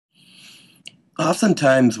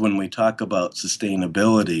Oftentimes, when we talk about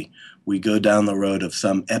sustainability, we go down the road of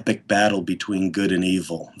some epic battle between good and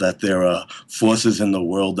evil, that there are forces in the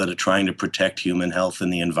world that are trying to protect human health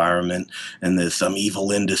and the environment, and there's some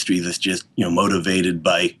evil industry that's just, motivated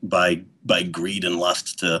by greed and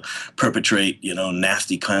lust to perpetrate,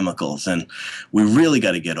 nasty chemicals. And we really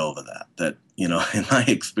got to get over that. In my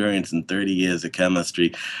experience in 30 years of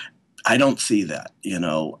chemistry, I don't see that.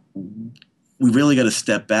 We really got to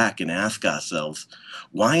step back and ask ourselves,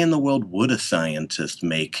 why in the world would a scientist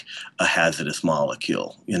make a hazardous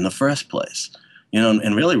molecule in the first place?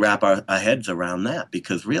 And really wrap our heads around that,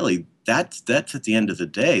 because really that's at the end of the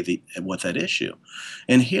day what's at issue.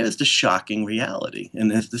 And here's the shocking reality.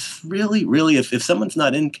 And this really, if someone's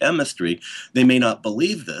not in chemistry, they may not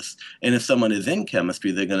believe this. And if someone is in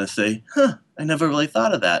chemistry, they're going to say, I never really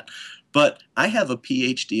thought of that. But I have a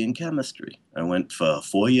PhD in chemistry. I went for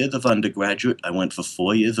 4 years of undergraduate. I went for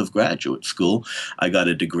 4 years of graduate school. I got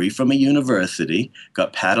a degree from a university,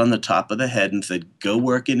 got pat on the top of the head and said, go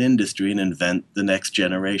work in industry and invent the next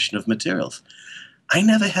generation of materials. I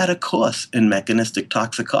never had a course in mechanistic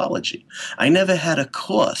toxicology. I never had a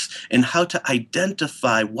course in how to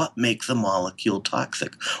identify what makes a molecule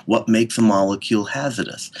toxic, what makes a molecule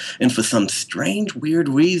hazardous. And for some strange, weird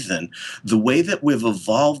reason, the way that we've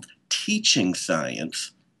evolved teaching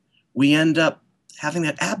science, we end up having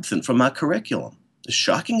that absent from our curriculum. As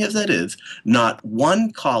shocking as that is, not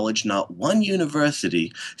one college, not one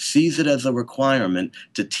university sees it as a requirement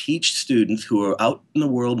to teach students who are out in the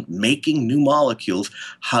world making new molecules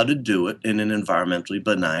how to do it in an environmentally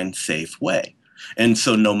benign, safe way. And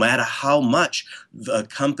so no matter how much the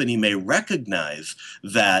company may recognize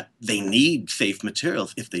that they need safe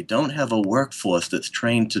materials, if they don't have a workforce that's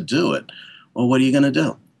trained to do it, well, what are you going to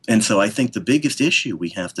do? And so I think the biggest issue we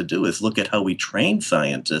have to do is look at how we train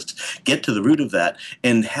scientists, get to the root of that,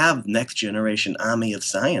 and have next generation army of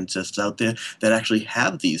scientists out there that actually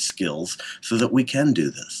have these skills so that we can do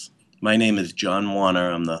this. My name is John Warner.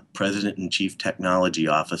 I'm the President and Chief Technology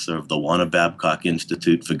Officer of the Warner Babcock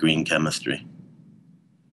Institute for Green Chemistry.